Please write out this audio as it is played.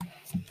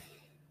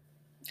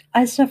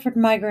I suffered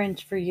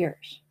migraines for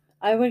years.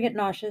 I would get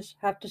nauseous,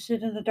 have to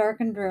sit in a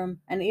darkened room,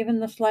 and even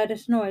the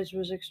slightest noise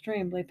was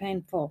extremely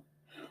painful.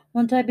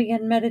 Once I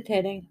began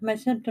meditating, my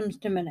symptoms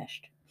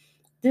diminished.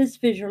 This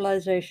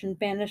visualization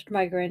banished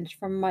migraines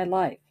from my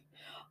life.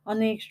 On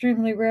the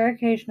extremely rare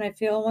occasion I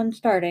feel one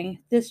starting,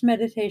 this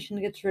meditation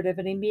gets rid of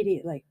it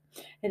immediately.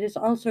 It is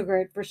also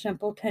great for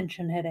simple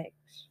tension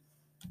headaches.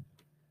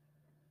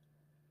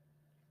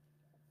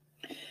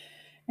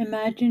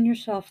 Imagine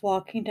yourself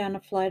walking down a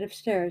flight of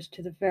stairs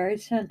to the very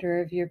center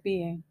of your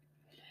being.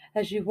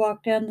 As you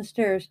walk down the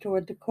stairs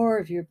toward the core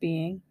of your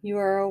being, you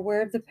are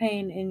aware of the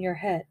pain in your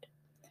head.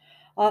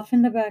 Off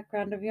in the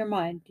background of your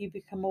mind, you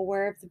become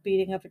aware of the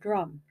beating of a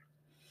drum.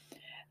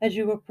 As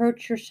you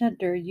approach your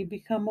center, you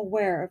become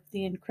aware of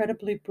the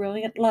incredibly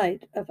brilliant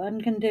light of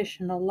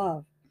unconditional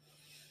love.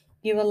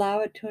 You allow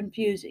it to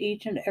infuse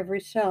each and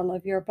every cell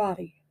of your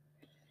body.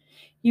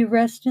 You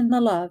rest in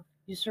the love,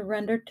 you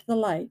surrender to the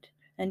light,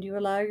 and you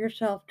allow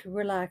yourself to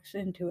relax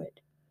into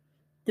it.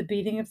 The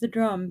beating of the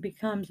drum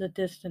becomes a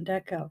distant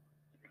echo.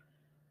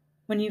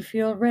 When you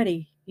feel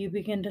ready, you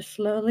begin to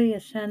slowly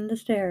ascend the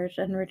stairs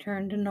and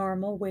return to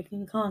normal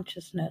waking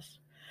consciousness.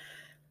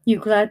 You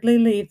gladly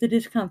leave the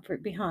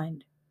discomfort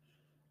behind.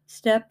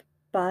 Step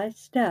by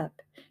step,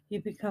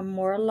 you become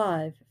more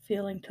alive,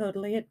 feeling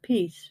totally at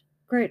peace,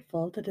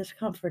 grateful the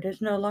discomfort is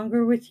no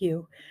longer with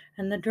you,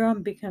 and the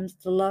drum becomes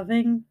the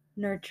loving,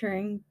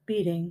 nurturing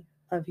beating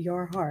of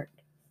your heart.